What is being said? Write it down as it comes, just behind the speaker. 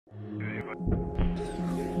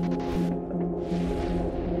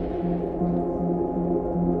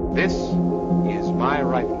This is my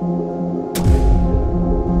rifle.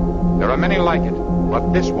 There are many like it,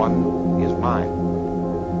 but this one is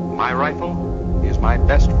mine. My rifle is my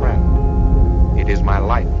best friend. It is my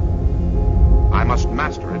life. I must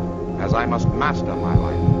master it as I must master my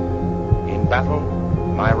life. In battle,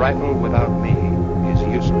 my rifle without me is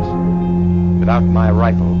useless. Without my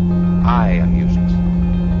rifle, I am useless.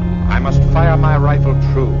 I must fire my rifle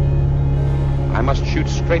true. I must shoot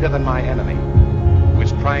straighter than my enemy, who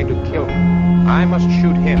is trying to kill me. I must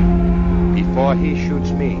shoot him before he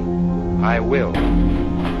shoots me. I will.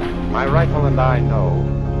 My rifle and I know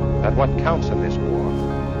that what counts in this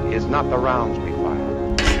war is not the rounds we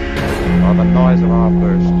fire, nor the noise of our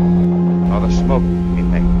burst, nor the smoke we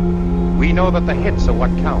make. We know that the hits are what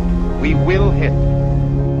count. We will hit.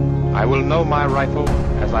 I will know my rifle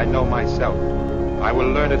as I know myself. I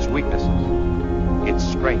will learn its weaknesses, its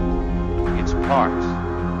strength, its parts,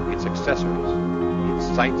 its accessories,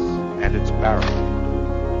 its sights, and its barrel.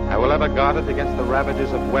 I will ever guard it against the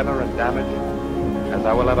ravages of weather and damage, as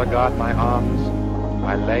I will ever guard my arms,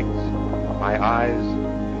 my legs, my eyes,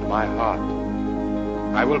 and my heart.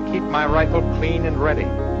 I will keep my rifle clean and ready.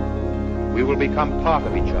 We will become part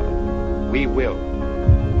of each other. We will.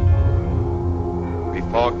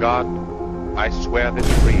 Before God, I swear this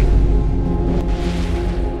creed.